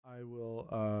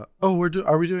Are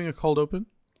we doing a cold open?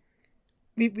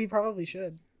 We probably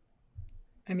should.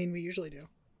 I mean, we usually do.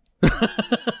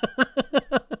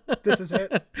 This is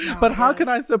it. No, but how can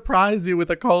I surprise you with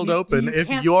a cold open if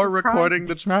you're recording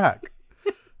the track?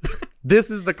 This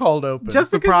is the cold open.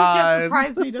 Just because you can't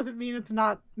surprise me doesn't mean it's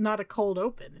not a cold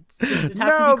open. It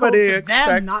has Nobody to be cold to expects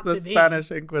them, not the to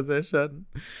Spanish Inquisition.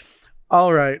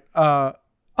 All right.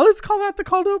 Let's call that the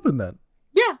cold open then.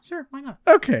 Yeah, sure. Why not?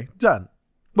 Okay, done.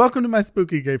 Welcome to my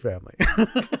spooky gay family.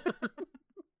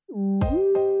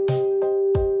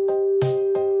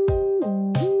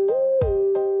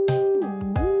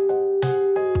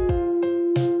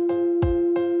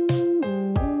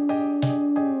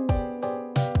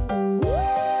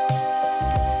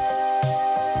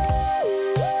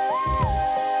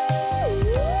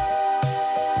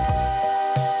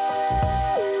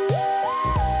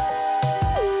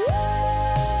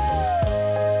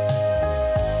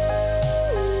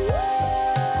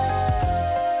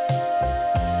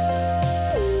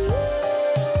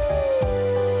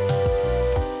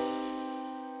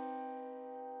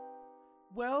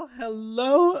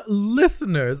 Hello,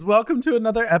 listeners. Welcome to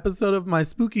another episode of My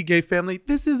Spooky Gay Family.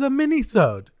 This is a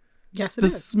mini-sode. Yes, it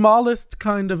is. The smallest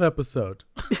kind of episode.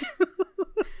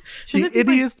 The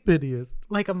ittiest bittiest.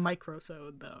 Like a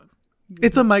microsode, though.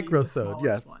 It's a microsode,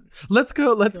 yes. One. Let's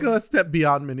go a step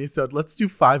beyond mini-sode. Let's do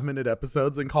 5-minute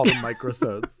episodes and call them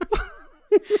microsodes.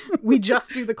 We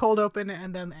just do the cold open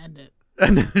and then end it.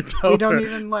 And then it's over.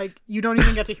 You don't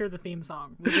even get to hear the theme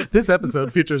song. This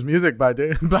episode features music by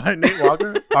Nate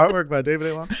Walker, artwork by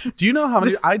David Alon. Do you know how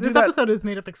many this episode is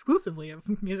made up exclusively of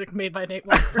music made by Nate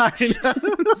Walker. I know.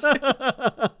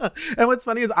 And what's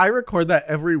funny is I record that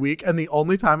every week, and the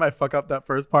only time I fuck up that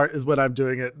first part is when I'm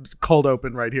doing it cold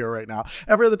open right here, right now.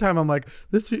 Every other time I'm like,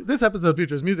 this episode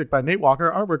features music by Nate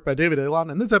Walker, artwork by David Alon,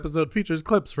 and this episode features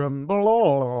clips from blah,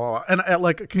 blah, blah, and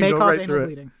I can may go cause right through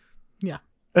bleeding. it. Yeah.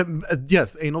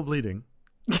 Yes, anal bleeding.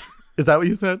 Is that what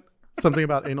you said? Something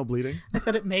about anal bleeding? I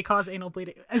said it may cause anal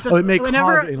bleeding. It's just, it may cause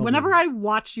anal bleeding. Whenever I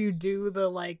watch you do the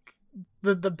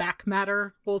back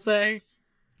matter, we'll say.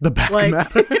 The back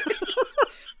matter?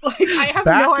 I have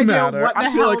no idea what the hell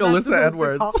I feel like Alyssa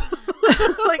Edwards.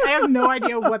 I have no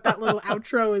idea what that little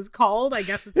outro is called. I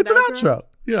guess it's an outro.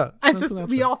 Yeah. It's just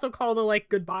we also call the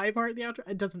goodbye part the outro.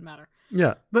 It doesn't matter.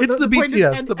 Yeah. But it's the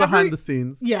BTS, the behind the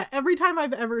scenes. Yeah. Every time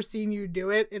I've ever seen you do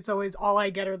it, it's always all I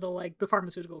get are the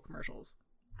pharmaceutical commercials.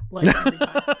 Every time.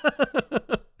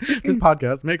 This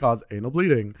podcast may cause anal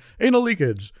bleeding, anal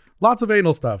leakage, lots of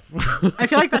anal stuff. I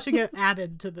feel like that should get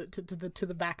added to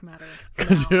the back matter.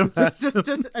 It's just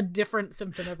a different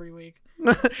symptom every week.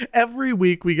 Every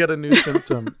week we get a new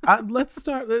symptom. Let's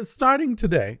starting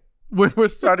today. We're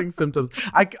starting symptoms.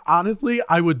 I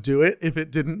would do it if it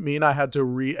didn't mean I had to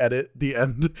re-edit the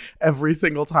end every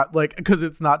single time. Because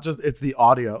it's not just, it's the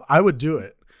audio. I would do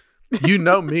it. You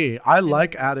know me. I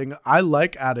like adding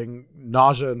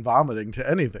nausea and vomiting to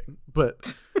anything.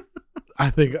 But I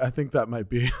think that might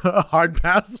be a hard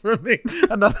pass for me.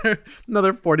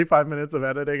 Another 45 minutes of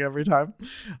editing every time.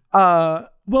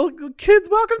 Well, kids,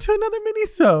 welcome to another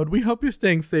mini-sode. We hope you're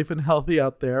staying safe and healthy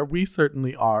out there. We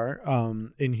certainly are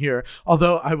in here.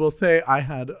 Although I will say I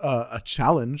had a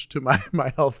challenge to my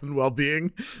health and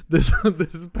well-being this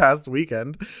past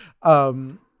weekend.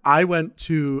 I went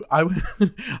to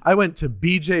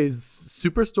BJ's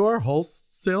Superstore,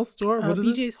 wholesale store. What is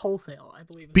BJ's Wholesale, I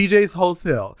believe. BJ's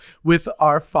Wholesale with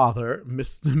our father,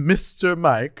 Mr.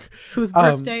 Mike. Whose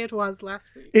birthday it was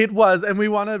last week. It was, and we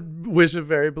want to wish a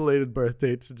very belated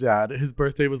birthday to Dad. His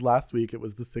birthday was last week. It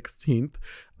was the 16th. It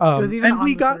was even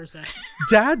on Thursday.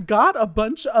 Dad got a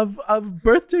bunch of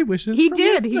birthday wishes from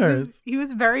listeners. He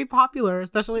was very popular,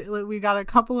 especially we got a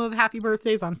couple of happy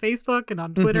birthdays on Facebook and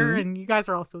on Twitter, and you guys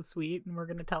are all so sweet, and we're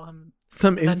going to tell him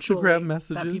some Instagram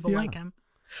messages that people like him.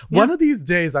 One of these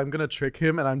days I'm going to trick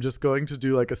him and I'm just going to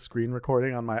do a screen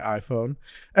recording on my iPhone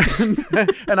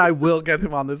and I will get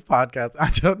him on this podcast.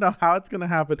 I don't know how it's going to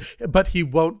happen, but he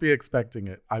won't be expecting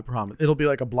it. I promise. It'll be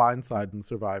like a Blindside and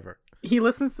Survivor. He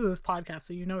listens to this podcast,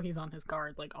 so he's on his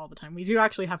guard all the time. We do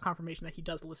actually have confirmation that he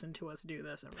does listen to us do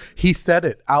this. He said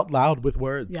it out loud with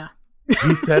words. Yeah.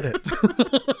 He said it.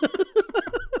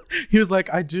 He was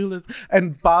like, I do listen.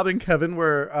 And Bob and Kevin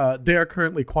were, they are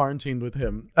currently quarantined with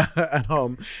him at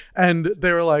home. And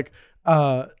they were like,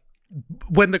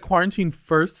 when the quarantine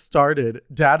first started,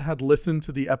 Dad had listened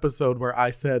to the episode where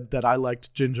I said that I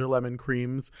liked ginger lemon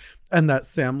creams and that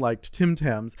Sam liked Tim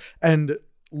Tams. And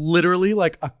literally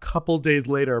a couple days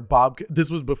later,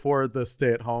 this was before the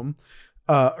stay at home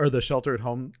or the shelter at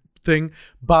home thing.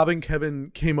 Bob and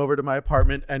Kevin came over to my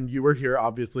apartment and you were here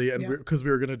obviously, and because we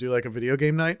were going to do a video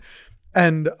game night,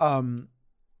 and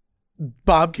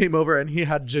Bob came over and he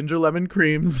had ginger lemon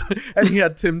creams and he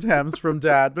had Tim Tams from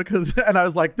Dad and I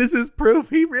was like, this is proof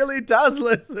he really does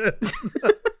listen.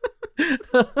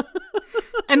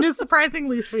 And is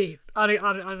surprisingly sweet on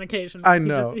occasion. I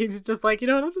know. He's just like, you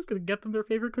know what, I'm just going to get them their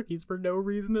favorite cookies for no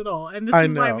reason at all. And this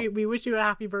is why we wish you a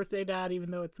happy birthday, Dad,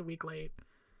 even though it's a week late.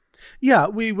 Yeah,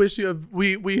 we wish you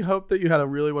we hope that you had a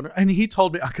really wonderful. And he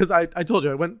told me, because I told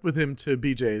you I went with him to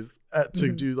BJ's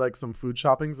to do like some food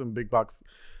shopping, some big box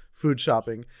food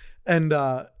shopping, and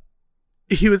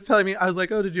he was telling me, I was like,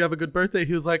 oh, did you have a good birthday?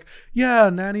 He was like, yeah,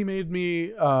 Nanny made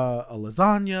me a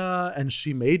lasagna and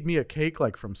she made me a cake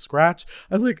like from scratch.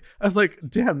 I was like,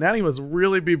 damn, Nanny must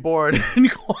really be bored in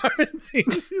quarantine.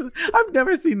 I've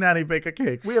never seen Nanny bake a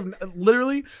cake. We have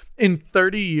literally in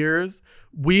 30 years,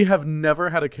 we have never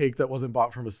had a cake that wasn't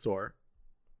bought from a store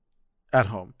at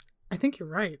home. I think you're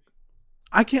right.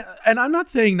 I can't, and I'm not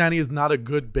saying Nanny is not a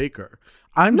good baker.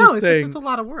 I'm just saying it's a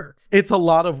lot of work. It's a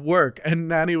lot of work. And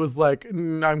Nanny was like,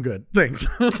 I'm good. Thanks.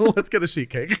 Let's get a sheet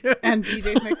cake. And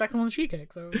BJ's makes excellent sheet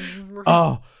cake. So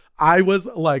I was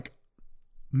like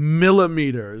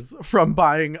millimeters from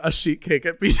buying a sheet cake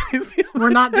at BJ's.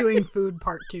 We're not doing food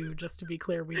part 2, just to be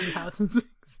clear. We do have some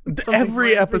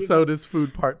every episode is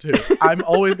food part 2. I'm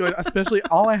always going, especially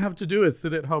all I have to do is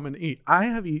sit at home and eat. I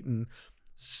have eaten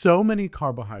so many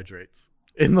carbohydrates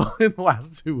in the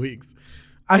last 2 weeks.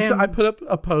 I put up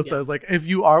a post that was like, if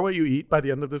you are what you eat by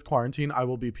the end of this quarantine, I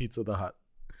will be Pizza the Hut.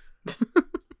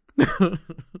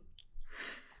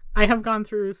 I have gone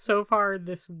through so far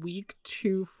this week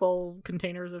 2 full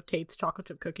containers of Tate's chocolate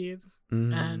chip cookies.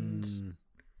 And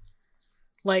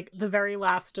like the very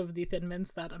last of the Thin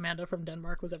Mints that Amanda from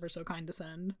Denmark was ever so kind to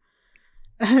send.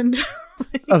 And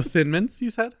of Thin Mints, you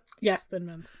said? Yes, Thin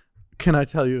Mints. Can I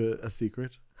tell you a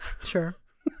secret? Sure.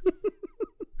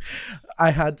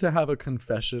 I had to have a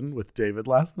confession with David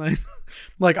last night.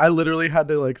 Like I literally had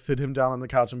to like sit him down on the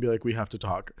couch and be like, we have to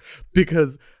talk,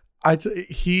 because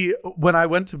when I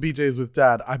went to BJ's with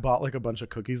Dad, I bought like a bunch of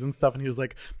cookies and stuff, and he was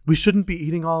like, we shouldn't be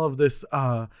eating all of this.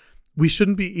 We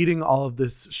shouldn't be eating all of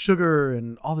this sugar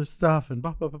and all this stuff and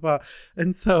blah blah blah blah.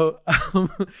 And so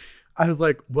I was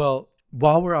like, well,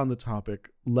 while we're on the topic,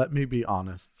 let me be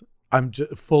honest.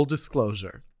 Full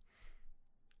disclosure.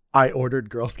 I ordered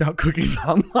Girl Scout cookies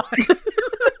online.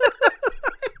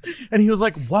 And he was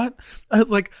like, what? I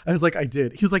was like, I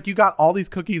did. He was like, you got all these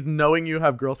cookies knowing you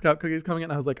have Girl Scout cookies coming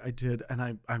in? I was like, I did.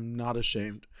 And I'm not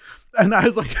ashamed. And I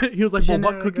was like, he was like, well,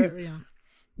 what cookies?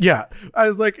 Yeah.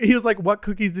 He was like, what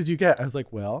cookies did you get? I was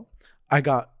like, well, I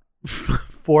got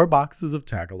 4 boxes of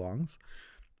Tagalongs,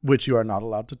 which you are not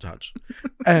allowed to touch.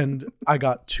 And I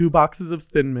got 2 boxes of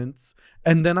Thin Mints.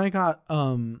 And then I got,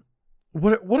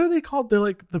 what are they called? They're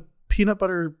like the peanut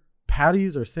butter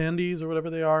patties or sandies or whatever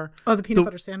they are. Oh, the peanut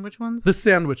butter sandwich ones? The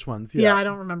sandwich ones, yeah. Yeah, I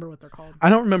don't remember what they're called. I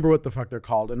don't remember what the fuck they're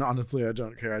called. And honestly, I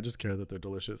don't care. I just care that they're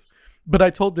delicious. But I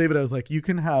told David, I was like, you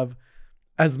can have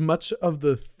as much of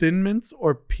the Thin Mints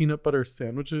or peanut butter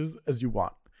sandwiches as you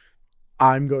want.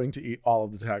 I'm going to eat all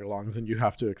of the Tagalongs and you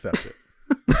have to accept it.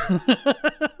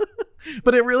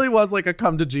 But it really was like a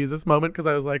come to Jesus moment, because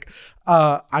I was like,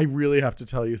 I really have to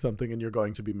tell you something and you're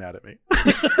going to be mad at me.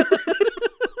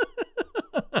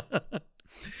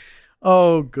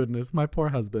 Oh, goodness. My poor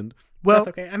husband. Well, that's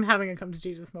okay. I'm having a come to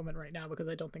Jesus moment right now because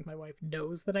I don't think my wife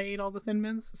knows that I ate all the Thin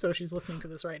Mints. So she's listening to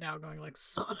this right now going like,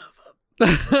 son of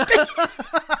a...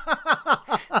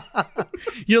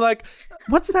 You're like,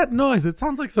 what's that noise? It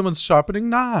sounds like someone's sharpening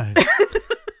knives.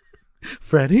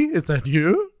 Freddie, is that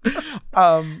you?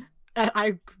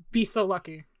 I'd be so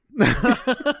lucky.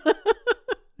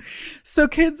 So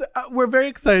kids, we're very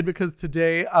excited because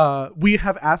today we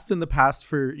have asked in the past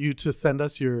for you to send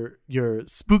us your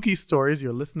spooky stories,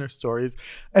 your listener stories.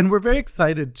 And we're very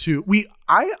excited to,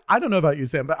 I don't know about you,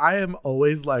 Sam, but I am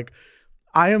always like,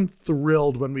 I am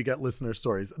thrilled when we get listener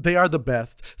stories. They are the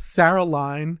best. Sarah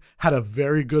Line had a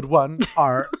very good one,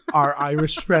 our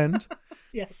Irish friend.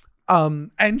 Yes.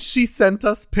 And she sent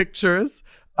us pictures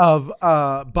of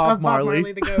Bob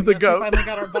Marley, the goat. The yes, goat. We finally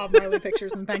got our Bob Marley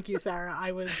pictures, and thank you, Sarah.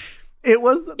 It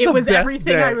was best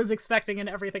everything day. I was expecting and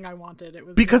everything I wanted. It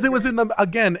was because it was in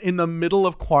the middle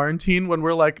of quarantine when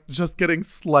we're like just getting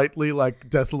slightly like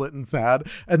desolate and sad,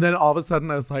 and then all of a sudden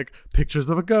I was like, pictures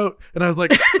of a goat, and I was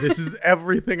like, this is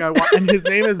everything I want. And his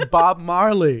name is Bob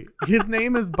Marley. His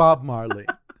name is Bob Marley.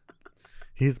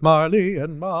 He's Marley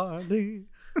and Marley.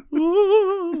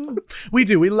 Ooh.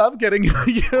 We love getting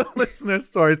your listener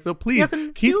stories, so please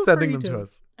keep sending them to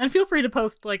us, and feel free to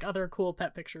post like other cool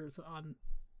pet pictures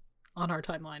on our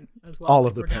timeline as well. All Like,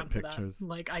 of the we're pet down for that. pictures.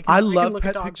 Like I I can love look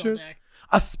at pet dogs all pictures. day.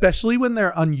 Especially when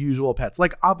they're unusual pets.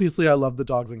 Like, obviously, I love the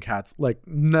dogs and cats. Like,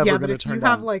 never Yeah, going but to if turn you down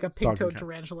have like a dogs and pig-toed cats.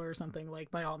 tarantula or something, like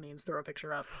by all means, throw a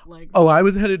picture up. Like, Oh, I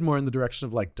was headed more in the direction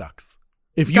of like ducks.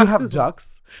 If you Ducks have as well.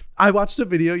 ducks, I watched a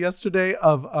video yesterday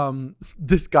of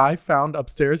this guy found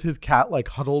upstairs his cat like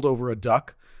huddled over a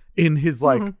duck in his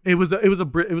like it was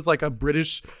like a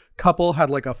British couple had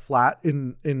like a flat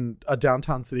in a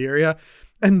downtown city area,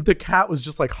 and the cat was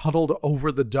just like huddled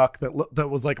over the duck that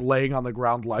was like laying on the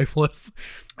ground lifeless,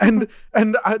 and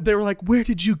they were like, where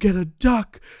did you get a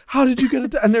duck? How did you get a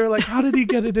duck? And they were like, how did he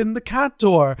get it in the cat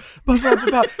door? Blah, blah, blah,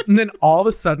 blah. And then all of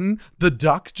a sudden the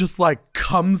duck just like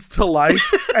comes to life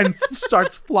and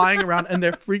starts flying around, and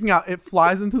they're freaking out. It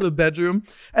flies into the bedroom,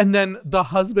 and then the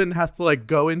husband has to like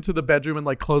go into the bedroom and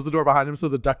like close the door behind him so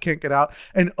the duck can't get out,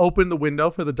 and open the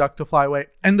window for the duck to fly away.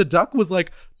 And the duck was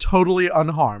like totally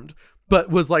unharmed, but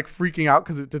was like freaking out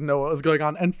because it didn't know what was going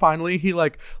on. And finally he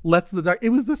like lets the duck. It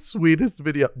was the sweetest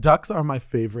video. Ducks are my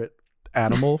favorite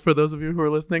animal for those of you who are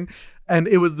listening, and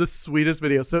it was the sweetest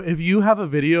video. So if you have a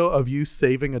video of you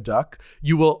saving a duck,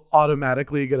 you will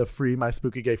automatically get a free My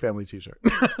Spooky Gay Family t-shirt.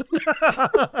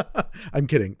 I'm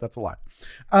kidding, that's a lie.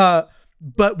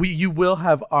 But you will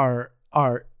have our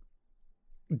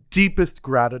deepest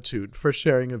gratitude for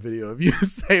sharing a video of you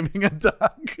saving a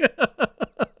duck.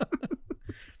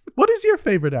 What is your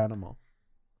favorite animal?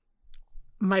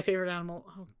 my favorite animal.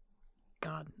 Oh,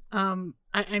 God.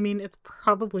 I mean, it's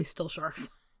probably still sharks.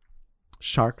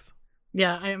 Sharks.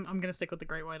 Yeah, I'm gonna stick with the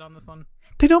great white on this one.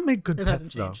 They don't make good It pets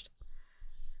hasn't though. changed.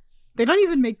 They don't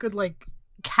even make good like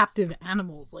captive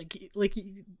animals. Like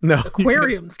No.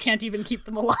 aquariums can't even keep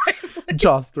them alive.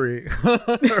 Jaws 3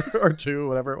 or 2,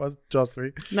 whatever it was. Jaws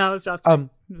 3. No, it was Jaws 3.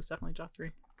 It was definitely Jaws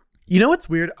 3. You know what's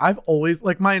weird? I've always,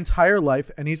 like, my entire life,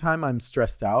 anytime I'm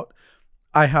stressed out,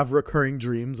 I have recurring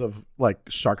dreams of like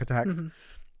shark attacks.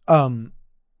 Mm-hmm.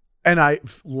 And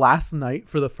last night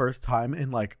for the first time in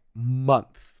like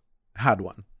months had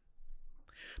one.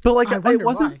 But like I wonder it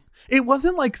why.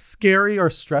 wasn't like scary or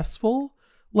stressful.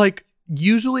 Like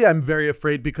usually I'm very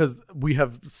afraid because we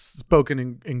have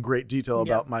spoken in great detail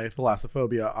about my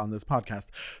thalassophobia on this podcast.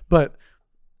 But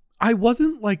I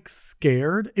wasn't like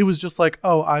scared. It was just like,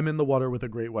 oh, I'm in the water with a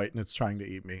great white and it's trying to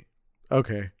eat me.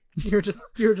 Okay. You're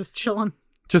just chilling.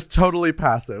 Just totally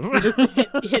passive. You just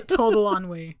hit total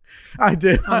ennui. I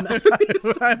did. On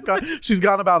that. She's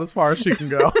gone about as far as she can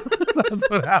go. That's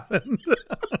what happened.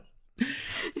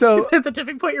 So At the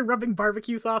tipping point, you're rubbing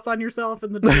barbecue sauce on yourself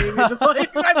in the dream. You're just like,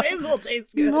 I may as well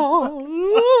taste good.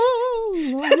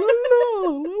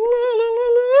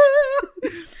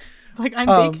 It's like, I'm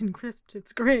bacon crisped.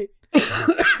 It's great.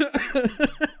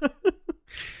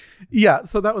 Yeah,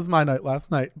 so that was my night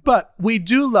last night. But we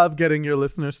do love getting your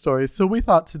listener stories. So we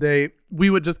thought today we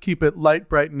would just keep it light,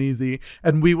 bright, and easy.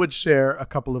 And we would share a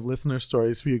couple of listener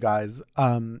stories for you guys.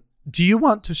 Do you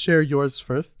want to share yours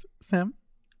first, Sam?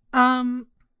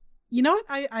 You know what?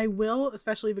 I will,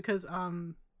 especially because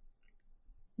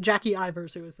Jackie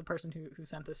Ivers, who is the person who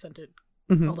sent it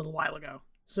a little while ago.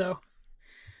 So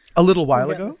a little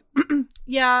while ago?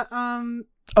 Yeah.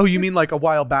 Oh, you mean like a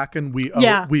while back, and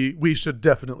we should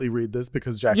definitely read this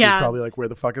because Jackie's probably like, where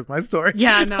the fuck is my story?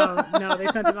 Yeah, no, they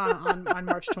sent it on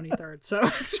March 23rd.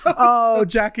 So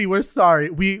Jackie, we're sorry.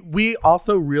 We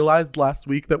also realized last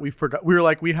week that we forgot. We were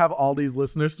like, we have all these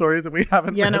listener stories and we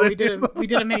haven't. Yeah, no, read we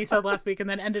did a mini-sode last week and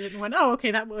then ended it and went, oh,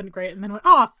 okay, that went great, and then went,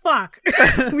 oh, fuck,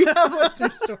 we have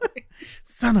listener stories.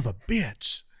 Son of a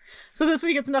bitch. So this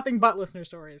week it's nothing but listener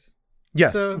stories.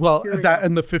 Yes. So, well, here we that go.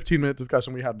 and the 15-minute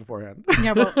discussion we had beforehand.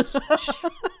 Yeah, well, it's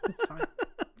fine.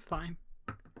 It's fine.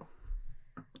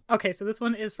 Okay, so this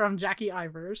one is from Jackie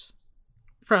Ivers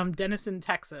from Denison,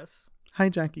 Texas. Hi,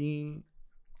 Jackie.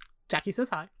 Jackie says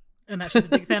hi, and that she's a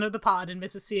big fan of the pod and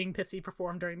misses seeing Pissy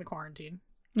perform during the quarantine.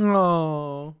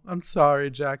 Oh, I'm sorry,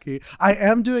 Jackie. I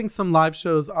am doing some live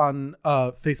shows on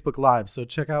Facebook Live, so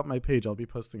check out my page. I'll be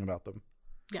posting about them.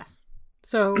 Yes.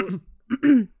 So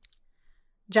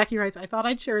Jackie writes, I thought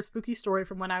I'd share a spooky story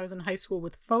from when I was in high school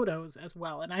with photos as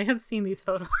well. And I have seen these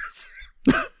photos.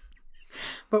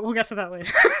 But we'll get to that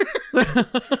later.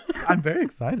 I'm very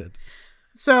excited.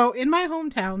 So in my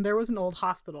hometown, there was an old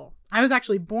hospital. I was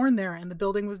actually born there, and the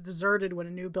building was deserted when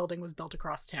a new building was built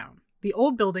across town. The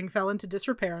old building fell into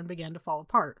disrepair and began to fall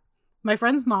apart. My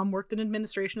friend's mom worked in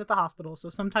administration at the hospital, so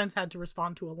sometimes had to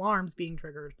respond to alarms being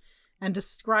triggered, and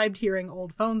described hearing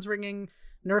old phones ringing,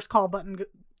 nurse call button.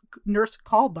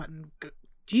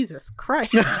 Jesus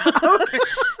Christ. Okay.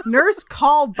 Nurse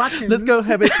call buttons. Let's go.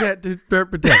 I'm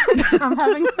I'm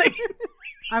having like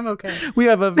I'm okay. We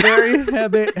have a very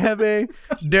heavy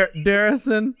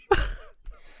Darrison.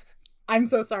 I'm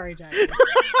so sorry, Jackie.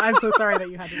 I'm so sorry that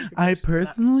you had to. I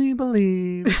personally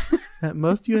believe that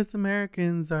most U.S.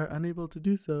 Americans are unable to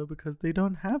do so because they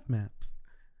don't have maps.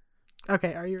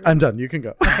 Okay, are you ready? I'm done. You can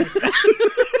go.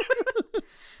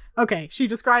 Okay, she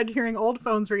described hearing old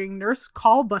phones ringing, nurse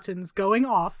call buttons going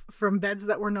off from beds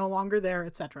that were no longer there,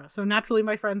 etc. So naturally,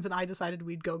 my friends and I decided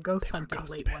we'd go ghost hunting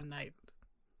late one night.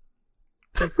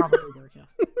 They probably were,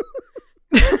 yes.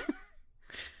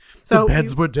 So the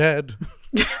beds were dead.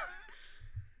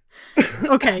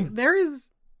 Okay, there is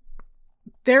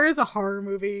a horror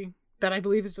movie that I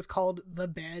believe is just called The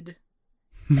Bed.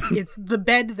 It's The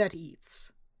Bed That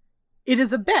Eats. It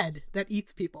is a bed that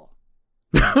eats people.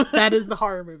 That is the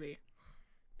horror movie.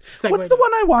 What's the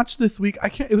one I watched this week? I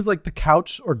can't. It was like The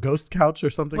Couch or Ghost Couch or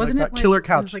something. Wasn't like it that. like, Killer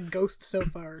Couch. It was like Ghost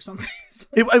Sofa or something.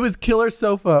 It was Killer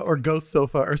Sofa or Ghost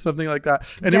Sofa or something like that.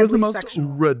 And it was the most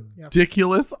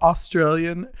ridiculous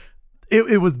Australian.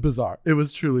 It was bizarre. It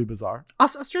was truly bizarre.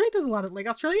 Australia does a lot of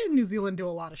Australia and New Zealand do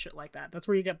a lot of shit like that. That's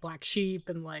where you get Black Sheep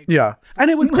and yeah. And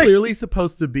it was clearly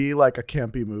supposed to be like a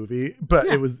campy movie, but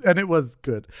it was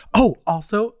good. Oh,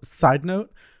 also, side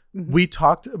note, we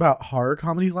talked about horror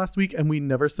comedies last week and we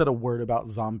never said a word about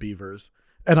Zombievers,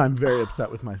 and I'm very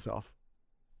upset with myself.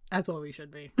 That's what we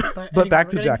should be. But anyway, back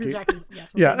to Jackie.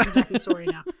 Yes, we're getting to Jackie's story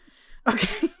now.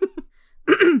 Okay.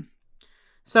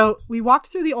 So we walked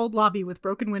through the old lobby with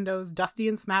broken windows, dusty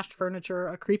and smashed furniture,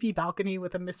 a creepy balcony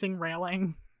with a missing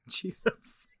railing.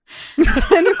 Jesus.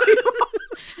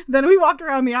 Then we walked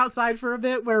around the outside for a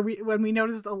bit when we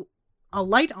noticed a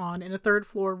light on in a third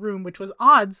floor room, which was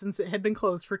odd since it had been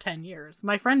closed for 10 years.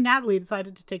 My friend Natalie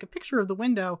decided to take a picture of the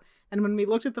window, and when we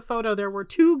looked at the photo, there were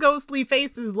two ghostly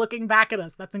faces looking back at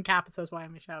us. That's in caps, that's why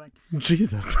I'm shouting.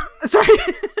 Jesus. Sorry.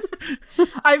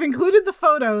 I've included the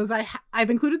photos I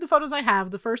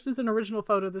have. The first is an original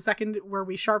photo. The second where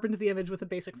we sharpened the image with a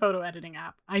basic photo editing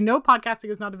app. I know podcasting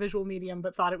is not a visual medium,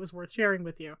 but thought it was worth sharing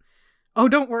with you. Oh,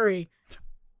 don't worry.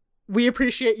 We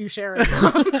appreciate you sharing.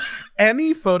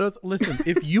 Any photos. Listen,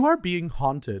 if you are being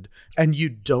haunted and you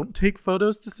don't take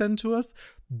photos to send to us,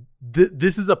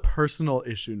 this is a personal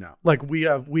issue now. Like we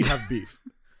have beef.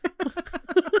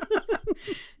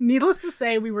 Needless to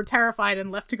say, we were terrified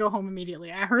and left to go home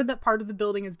immediately. I heard that part of the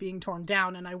building is being torn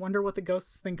down, and I wonder what the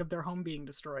ghosts think of their home being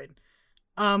destroyed.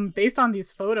 Based on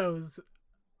these photos,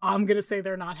 I'm going to say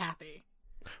they're not happy.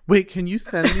 Wait, can you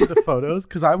send me the photos?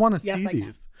 Because I want to see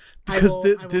these. Because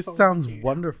this sounds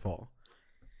wonderful.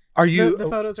 Are you? The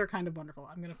photos are kind of wonderful.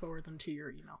 I'm going to forward them to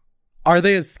your email. Are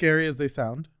they as scary as they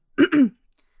sound?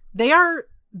 They are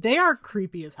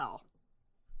creepy as hell.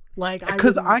 Like,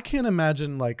 because I can't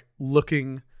imagine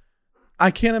looking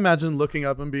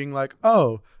up and being like,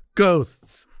 oh,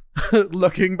 ghosts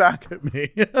looking back at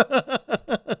me.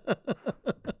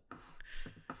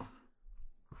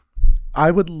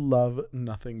 I would love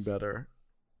nothing better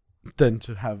than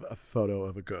to have a photo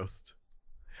of a ghost.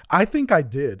 I think I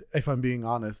did, if I'm being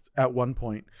honest, at one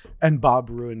point, and Bob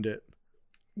ruined it.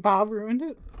 Bob ruined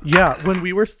it? Yeah, when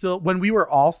we were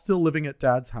all still living at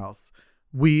Dad's house,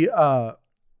 we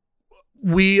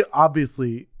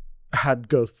obviously had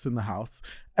ghosts in the house,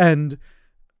 and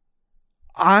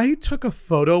I took a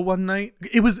photo one night.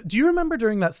 Do you remember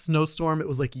during that snowstorm? It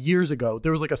was like years ago.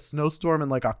 There was like a snowstorm in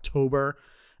like October,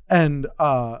 and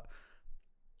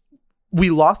we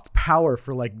lost power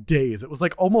for like days. It was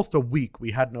like almost a week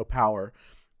we had no power.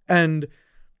 And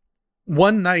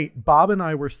one night Bob and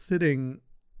I were sitting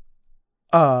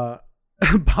in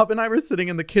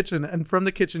the kitchen, and from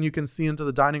the kitchen you can see into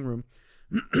the dining room.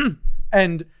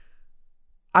 And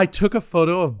I took a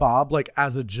photo of Bob like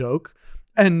as a joke,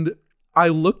 and I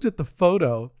looked at the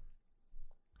photo,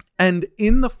 and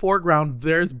in the foreground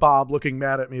there's Bob looking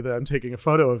mad at me that I'm taking a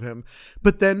photo of him.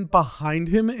 But then behind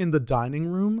him in the dining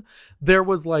room, there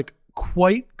was like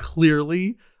quite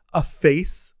clearly a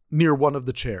face near one of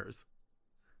the chairs.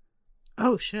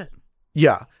 Oh shit.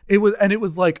 Yeah. It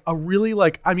was like a really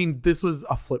this was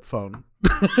a flip phone.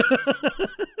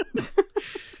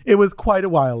 It was quite a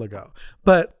while ago,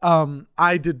 but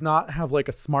I did not have like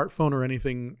a smartphone or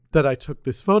anything that I took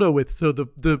this photo with. So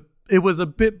it was a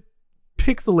bit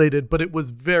pixelated, but it was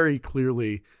very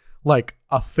clearly like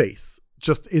a face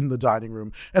just in the dining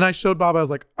room. And I showed Bob, I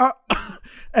was like, ah.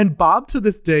 And Bob to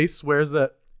this day swears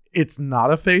that it's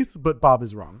not a face, but Bob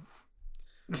is wrong.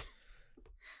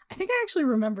 I think I actually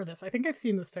remember this. I think I've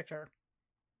seen this picture.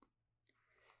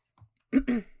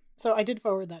 So I did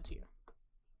forward that to you.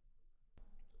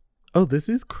 Oh, this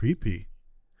is creepy.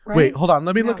 Right? Wait, hold on.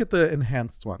 Let me look at the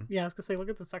enhanced one. Yeah, I was going to say, look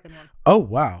at the second one. Oh,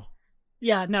 wow.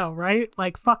 Yeah, no, right?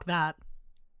 Like, fuck that.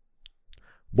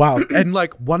 Wow. And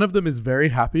like one of them is very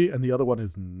happy and the other one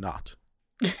is not.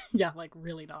 Yeah, like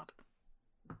really not.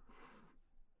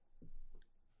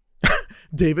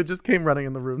 David just came running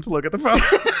in the room to look at the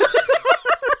photos.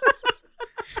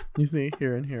 You see,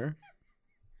 here and here.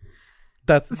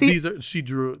 She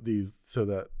drew these so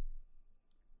that.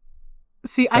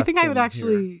 See, I think I would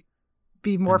actually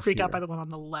be more freaked out by the one on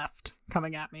the left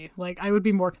coming at me. Like, I would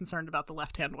be more concerned about the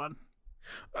left-hand one.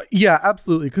 Yeah,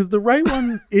 absolutely. Because the right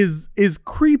one is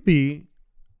creepy,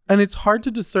 and it's hard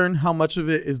to discern how much of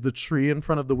it is the tree in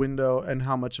front of the window and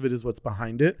how much of it is what's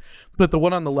behind it. But the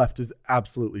one on the left is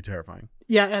absolutely terrifying.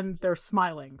 Yeah, and they're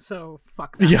smiling, so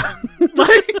fuck that. Yeah.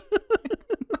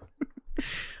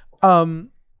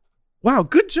 Wow,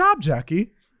 good job,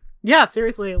 Jackie. Yeah,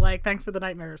 seriously, like, thanks for the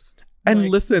nightmares. And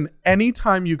listen,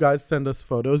 anytime you guys send us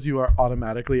photos, you are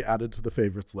automatically added to the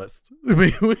favorites list.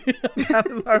 That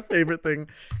is our favorite thing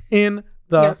in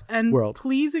the world.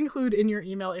 Please include in your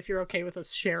email if you're okay with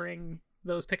us sharing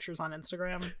those pictures on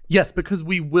Instagram. Yes, because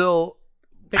we will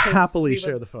happily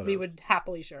share the photos. We would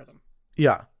happily share them.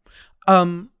 Yeah.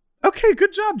 Okay,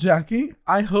 good job, Jackie.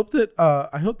 I hope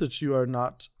that you are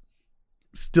not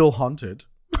still haunted.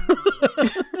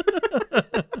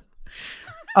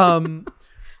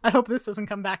 I hope this doesn't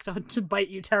come back to bite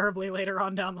you terribly later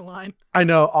on down the line. I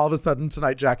know. All of a sudden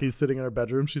tonight, Jackie's sitting in her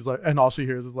bedroom. She's like, and all she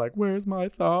hears is like, "Where's my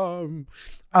thumb?"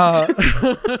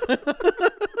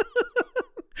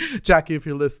 Jackie, if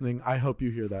you're listening, I hope you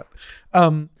hear that.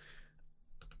 Oh,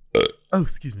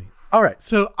 excuse me. All right.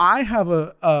 So I have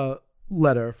a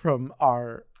letter from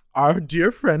our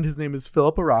dear friend. His name is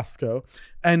Philip Orozco.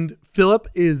 And Philip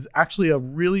is actually a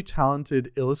really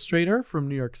talented illustrator from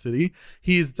New York City.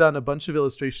 He's done a bunch of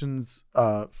illustrations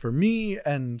for me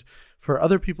and for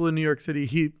other people in New York City.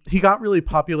 He got really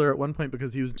popular at one point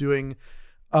because he was doing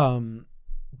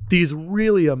these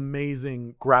really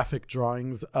amazing graphic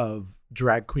drawings of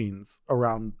drag queens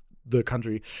around the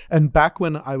country. And back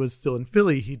when I was still in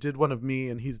Philly, he did one of me,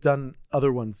 and he's done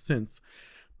other ones since.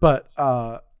 But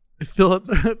Philip,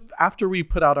 after we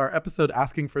put out our episode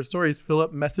asking for stories,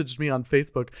 Philip messaged me on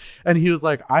Facebook and he was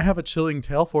like, "I have a chilling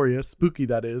tale for you," spooky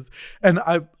that is. And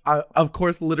I of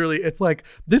course, literally, it's like,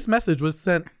 this message was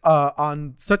sent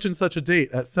on such and such a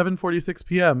date at 7:46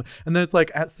 p.m. And then it's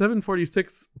like at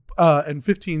 7:46 and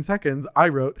 15 seconds, I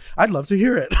wrote, "I'd love to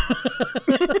hear it."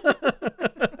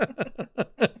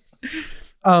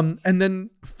 And then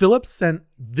Philip sent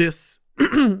this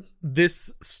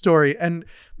this story, and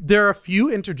there are a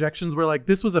few interjections where like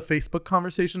this was a Facebook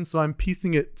conversation, so I'm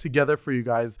piecing it together for you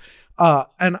guys,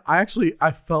 and I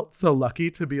felt so lucky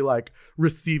to be like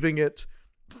receiving it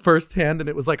firsthand, and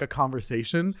it was like a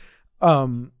conversation.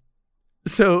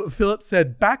 So Philip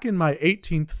said, "Back in my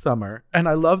 18th summer," and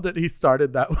I love that he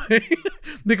started that way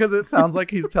because it sounds like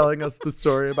he's telling us the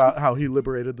story about how he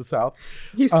liberated the South.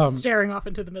 He's staring off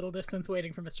into the middle distance,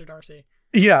 waiting for Mr. Darcy.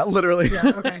 Yeah, literally.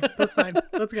 Yeah, okay, that's fine.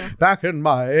 Let's go. Back in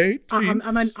my 18th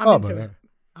I'm summer. into it.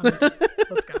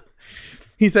 Let's go.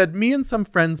 He said, "Me and some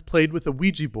friends played with a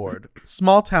Ouija board.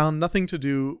 Small town, nothing to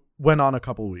do. Went on a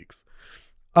couple weeks."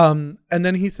 And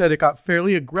then he said it got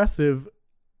fairly aggressive.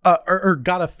 Or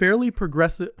got a fairly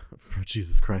progressive. Oh,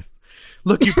 Jesus Christ!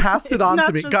 Look, you passed it on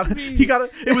to me.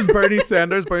 It was Bernie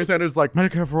Sanders. Bernie Sanders like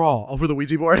Medicare for all over the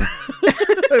Ouija board.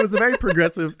 It was a very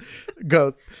progressive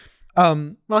ghost.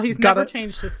 Well, he's never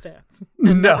changed his stance.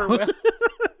 No. Never will.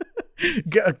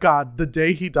 God, the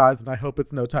day he dies, and I hope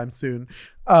it's no time soon.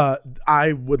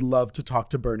 I would love to talk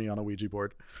to Bernie on a Ouija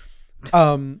board.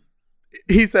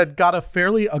 He said, got a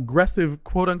fairly aggressive,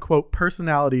 quote unquote,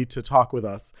 personality to talk with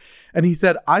us. And he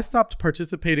said, I stopped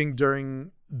participating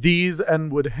during these and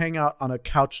would hang out on a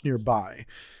couch nearby.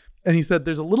 And he said,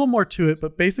 there's a little more to it,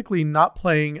 but basically not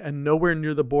playing and nowhere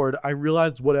near the board. I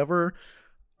realized whatever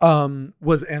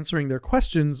was answering their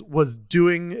questions was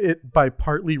doing it by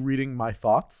partly reading my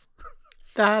thoughts.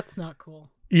 That's not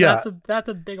cool. Yeah. That's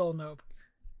a big old nope.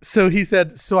 So he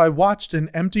said, so I watched and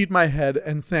emptied my head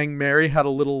and sang Mary Had a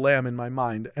Little Lamb in my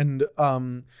mind. And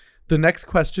the next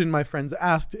question my friends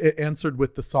asked, it answered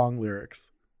with the song lyrics.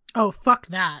 Oh, fuck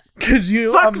that. Could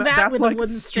you? That's like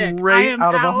straight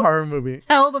out of a horror movie.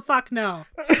 Hell the fuck no.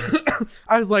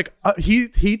 I was like,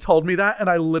 he told me that,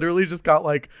 and I literally just got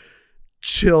like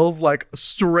chills like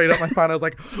straight up my spine. I was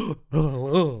like,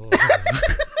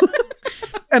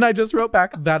 and I just wrote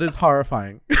back, that is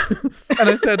horrifying. And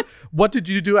I said, what did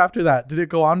you do after that? Did it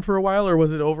go on for a while, or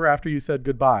was it over after you said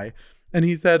goodbye? And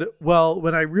he said, well,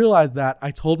 when I realized that,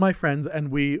 I told my friends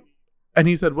and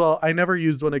he said, well, I never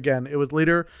used one again. It was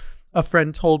later a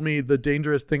friend told me the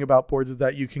dangerous thing about boards is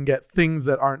that you can get things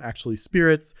that aren't actually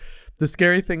spirits. The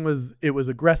scary thing was it was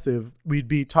aggressive. We'd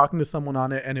be talking to someone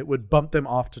on it and it would bump them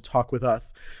off to talk with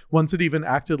us. Once it even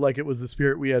acted like it was the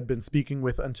spirit we had been speaking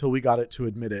with until we got it to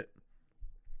admit it.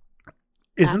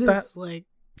 Isn't that like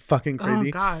fucking crazy?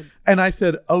 Oh God. And I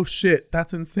said, oh shit,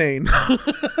 that's insane.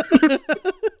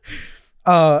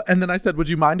 And then I said, would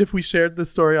you mind if we shared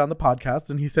this story on the podcast?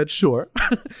 And he said, sure.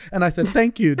 And I said,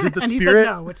 thank you. Did the and spirit? He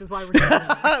said no, which is why we're doing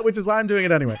it. Which is why I'm doing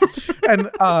it anyway. And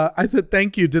I said,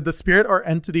 thank you. Did the spirit or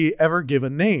entity ever give a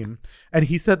name? And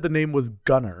he said the name was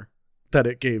Gunner that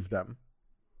it gave them.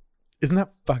 Isn't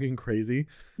that fucking crazy?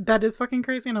 That is fucking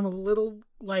crazy. And I'm a little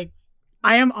like,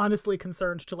 I am honestly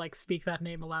concerned to like speak that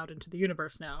name aloud into the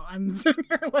universe now. I'm sitting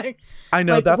here like, I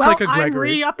know that's like a Gregory.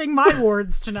 I'm re-upping my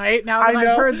wards tonight now that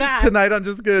I've heard that. Tonight I'm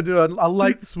just going to do a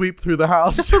light sweep through the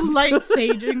house. Just some light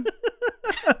saging.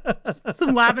 Just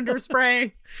some lavender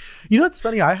spray. You know what's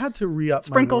funny? I had to re-up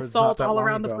Sprinkle my wards salt not that all long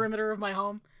around ago. the perimeter of my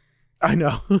home. I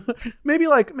know. maybe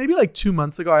like 2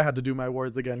 months ago I had to do my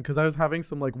wards again because I was having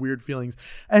some like weird feelings.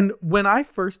 And when I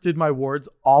first did my wards,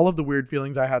 all of the weird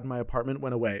feelings I had in my apartment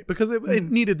went away because it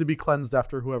needed to be cleansed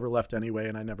after whoever left anyway,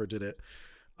 and I never did it.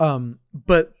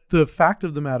 But the fact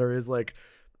of the matter is like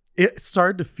it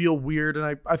started to feel weird,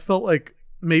 and I felt like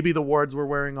maybe the wards were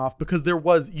wearing off because there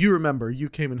was, you remember, you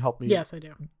came and helped me. Yes, I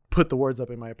do. Put the wards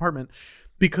up in my apartment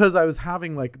because I was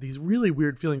having like these really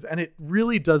weird feelings, and it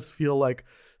really does feel like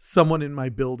someone in my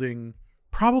building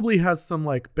probably has some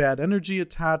like bad energy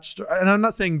attached. And I'm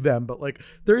not saying them, but like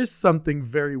there is something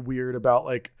very weird about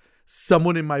like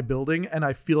someone in my building, and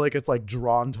I feel like it's like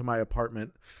drawn to my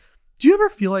apartment. Do you ever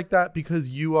feel like that because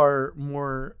you are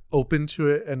more open to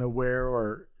it and aware,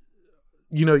 or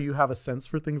you know, you have a sense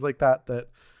for things like that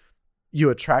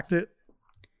you attract it?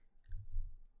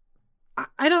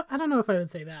 I don't know if I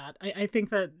would say that. I think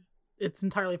that it's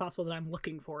entirely possible that I'm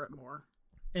looking for it more.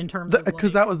 In terms of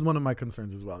because that was one of my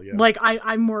concerns as well. Yeah. Like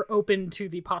I'm more open to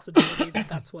the possibility that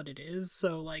that's what it is.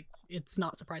 So like, it's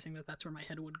not surprising that that's where my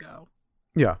head would go.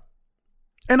 Yeah.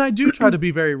 And I do try to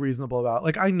be very reasonable about,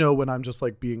 like, I know when I'm just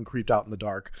like being creeped out in the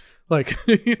dark, like,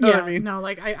 you know what I mean? No,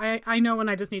 like I know when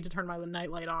I just need to turn my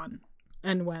nightlight on,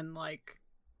 and when like,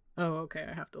 oh, okay,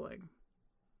 I have to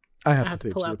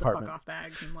save pull the out the apartment. fuck off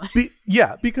bags and like,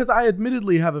 yeah, because I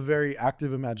admittedly have a very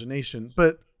active imagination,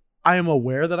 but I am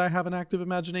aware that I have an active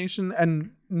imagination,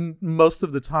 and most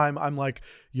of the time I'm like,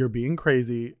 you're being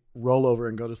crazy, roll over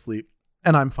and go to sleep,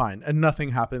 and I'm fine, and nothing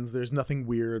happens. There's nothing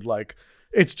weird. Like,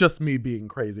 it's just me being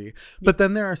crazy. But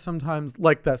then there are sometimes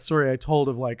like that story I told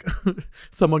of like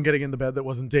someone getting in the bed that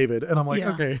wasn't David, and I'm like,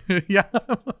 okay, yeah,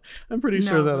 I'm pretty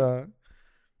sure that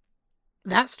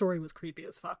that story was creepy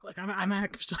as fuck. Like I'm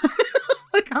actually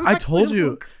I told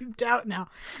you, creeped out now.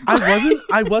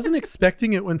 I wasn't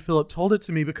expecting it when Philip told it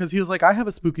to me, because he was like, I have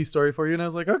a spooky story for you, and I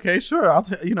was like, okay, sure, Also,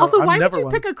 why would you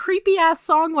pick a creepy ass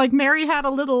song like Mary Had a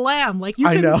Little Lamb? Like, you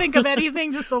couldn't think of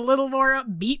anything just a little more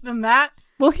upbeat than that?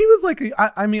 Well, he was like,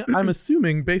 I mean, I'm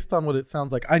assuming based on what it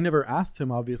sounds like. I never asked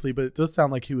him, obviously, but it does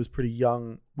sound like he was pretty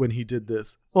young when he did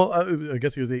this. Well, I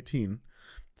guess he was 18.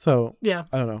 So yeah,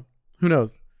 I don't know. Who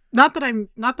knows? Not that I'm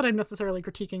necessarily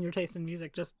critiquing your taste in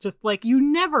music. Just like, you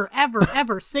never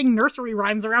ever sing nursery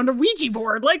rhymes around a Ouija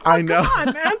board. Like, oh, I know. Come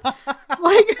on, man.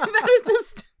 Like, that is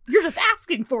just, you're just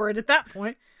asking for it at that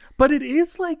point. But it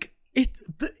is like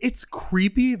it's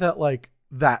creepy that like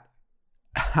that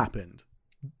happened.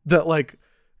 That like,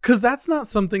 because that's not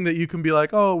something that you can be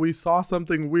like, oh, we saw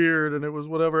something weird and it was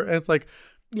whatever. And it's like,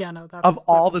 yeah, no, that's of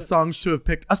all the songs to have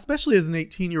picked, especially as an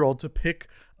 18-year-old, to pick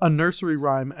a nursery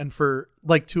rhyme and for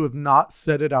like to have not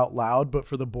said it out loud, but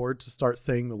for the board to start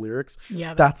saying the lyrics.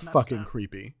 Yeah, that's fucking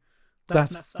creepy.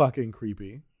 That's fucking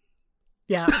creepy.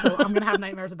 Yeah, so I'm gonna have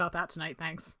nightmares about that tonight.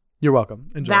 Thanks. You're welcome.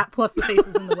 Enjoy. That plus the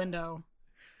faces in the window.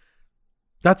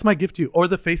 That's my gift to you. Or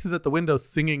the faces at the window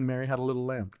singing Mary Had a Little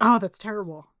Lamb. Oh, that's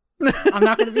terrible. I'm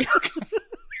not gonna be okay.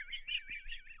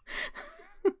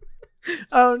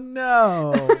 Oh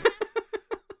no.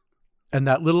 And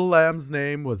that little lamb's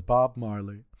name was Bob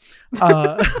Marley.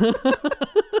 Don't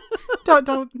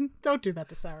do that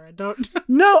to Sarah. Don't.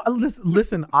 No,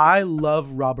 listen, I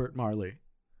love Robert Marley.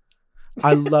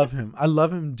 I love him. I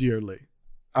love him dearly.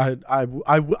 My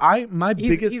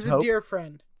biggest hope. He's a dear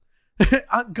friend.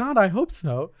 God, I hope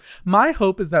so. My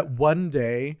hope is that one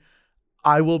day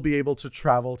I will be able to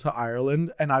travel to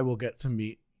Ireland and I will get to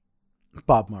meet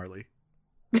Bob Marley.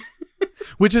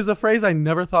 Which is a phrase I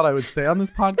never thought I would say on this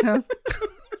podcast,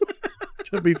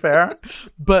 to be fair.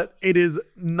 But it is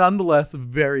nonetheless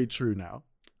very true now.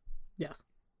 Yes.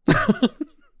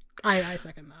 I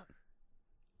second that.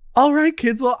 All right,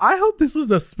 kids. Well, I hope this was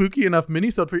a spooky enough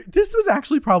minisode for you. This was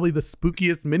actually probably the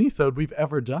spookiest minisode we've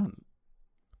ever done.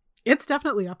 It's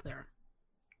definitely up there.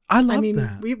 I love I mean,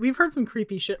 that. we've heard some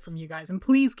creepy shit from you guys, and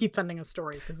please keep sending us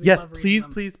stories because we Yes, love reading please,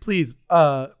 them. please.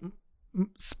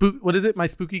 What is it? My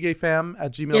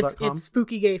spookygayfam@gmail.com. It's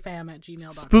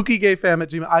spookygayfam@gmail.com.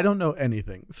 Spookygayfam@gmail. I don't know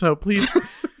anything, so please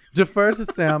defer to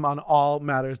Sam on all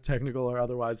matters technical or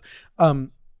otherwise.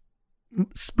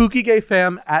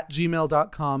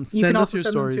 Spookygayfam@gmail.com. You Send can us also your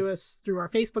send stories. them to us through our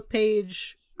Facebook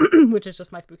page, which is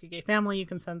just My Spooky Gay Family. You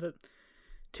can send it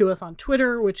to us on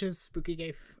Twitter, which is Spooky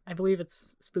Gay. I believe it's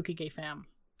Spooky Gay Fam.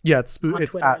 Yeah, it's On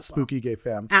it's Twitter at as well.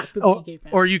 spookygayfam. At Spooky Gay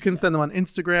Fam. Or you can send them on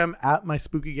Instagram at My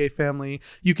Spooky Gay Family.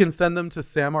 You can send them to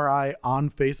Sam or I on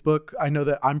Facebook. I know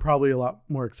that I'm probably a lot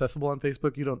more accessible on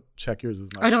Facebook. You don't check yours as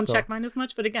much. I don't so- check mine as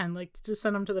much, but again, like just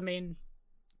send them to the main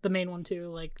one too.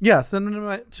 Like Yeah, send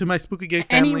them to my Spooky Gay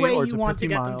Family any way or you to want Pissy to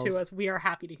get Miles. them to us, we are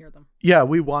happy to hear them. Yeah,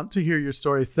 we want to hear your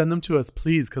stories. Send them to us,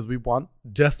 please, because we want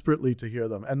desperately to hear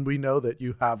them. And we know that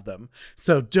you have them.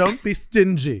 So don't be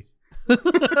stingy.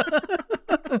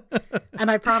 And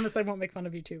I promise I won't make fun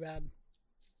of you too bad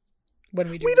when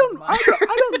we do. We read don't, them on I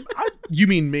don't, you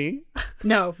mean me?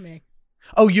 No, me.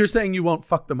 Oh, you're saying you won't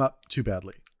fuck them up too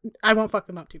badly. I won't fuck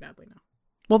them up too badly. No.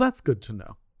 Well, that's good to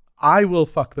know. I will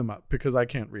fuck them up because I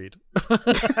can't read.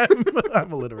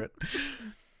 I'm illiterate.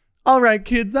 All right,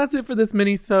 kids, that's it for this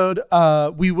mini-sode.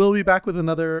 We will be back with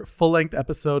another full-length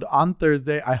episode on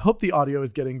Thursday. I hope the audio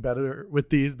is getting better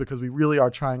with these because we really are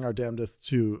trying our damnedest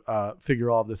to figure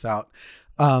all of this out.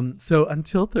 So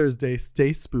until Thursday,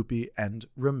 stay spoopy and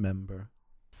remember.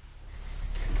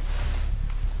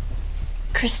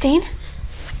 Christine?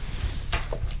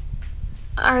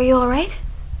 Are you alright?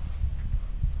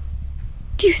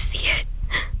 Do you see it?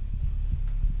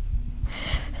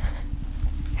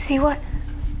 See what?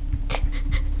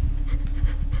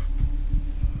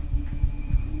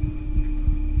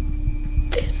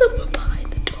 There's someone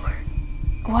behind the door.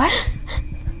 What?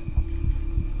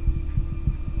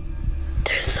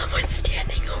 There's someone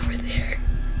standing over there.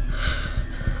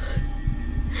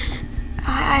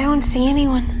 I don't see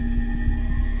anyone.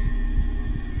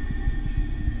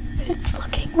 It's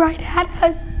looking right at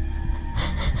us.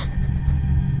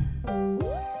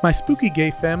 My Spooky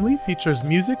Gay Family features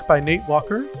music by Nate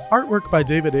Walker, artwork by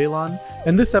David Alon,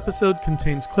 and this episode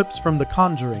contains clips from The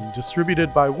Conjuring,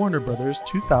 distributed by Warner Brothers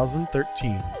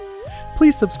 2013.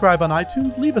 Please subscribe on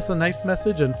iTunes, leave us a nice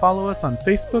message, and follow us on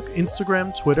Facebook,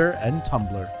 Instagram, Twitter, and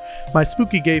Tumblr. My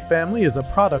Spooky Gay Family is a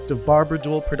product of Barbara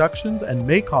Jewel Productions and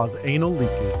may cause anal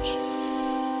leakage.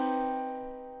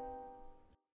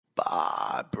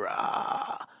 Barbara.